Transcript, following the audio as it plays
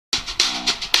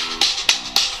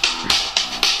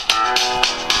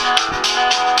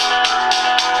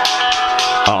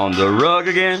On the rug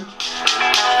again.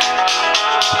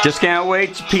 Just can't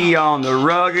wait to pee on the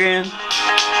rug again.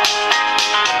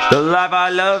 The life I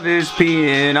love is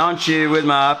peeing on shit with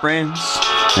my friends,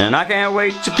 and I can't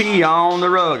wait to pee on the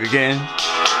rug again.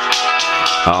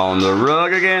 On the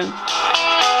rug again.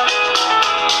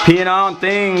 Peeing on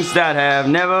things that have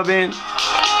never been.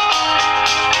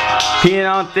 Peeing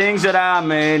on things that I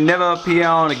may never pee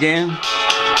on again.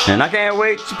 And I can't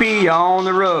wait to pee on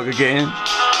the rug again.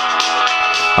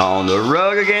 On the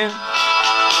rug again.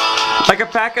 Like a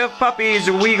pack of puppies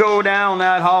we go down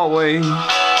that hallway.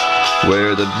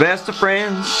 We're the best of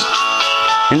friends,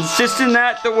 insisting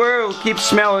that the world keeps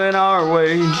smelling our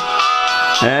way.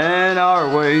 And our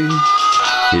way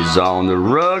is on the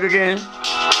rug again.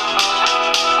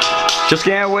 Just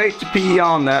can't wait to pee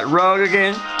on that rug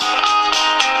again.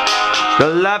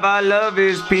 The life I love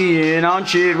is peeing on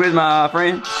shit with my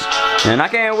friends, and I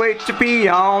can't wait to pee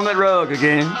on that rug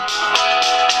again.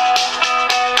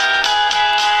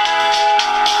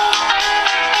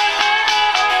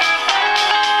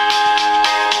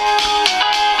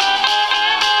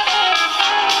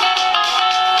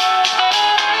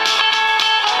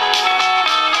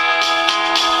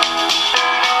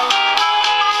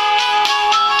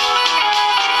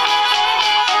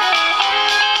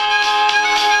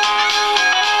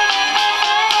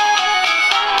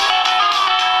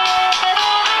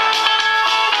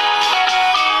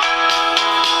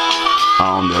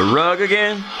 On the rug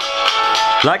again.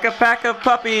 Like a pack of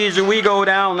puppies we go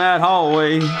down that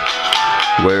hallway.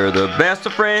 We're the best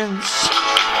of friends,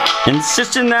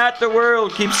 insisting that the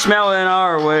world keeps smelling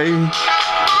our way.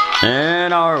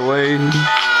 And our way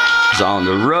is on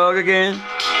the rug again.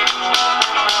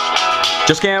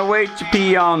 Just can't wait to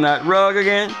pee on that rug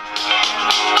again.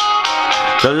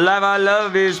 The life I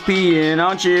love is peeing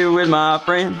on shit with my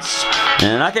friends,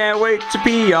 and I can't wait to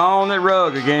pee on that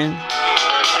rug again.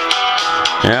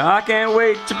 Yeah, I can't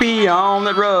wait to pee on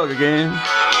that rug again.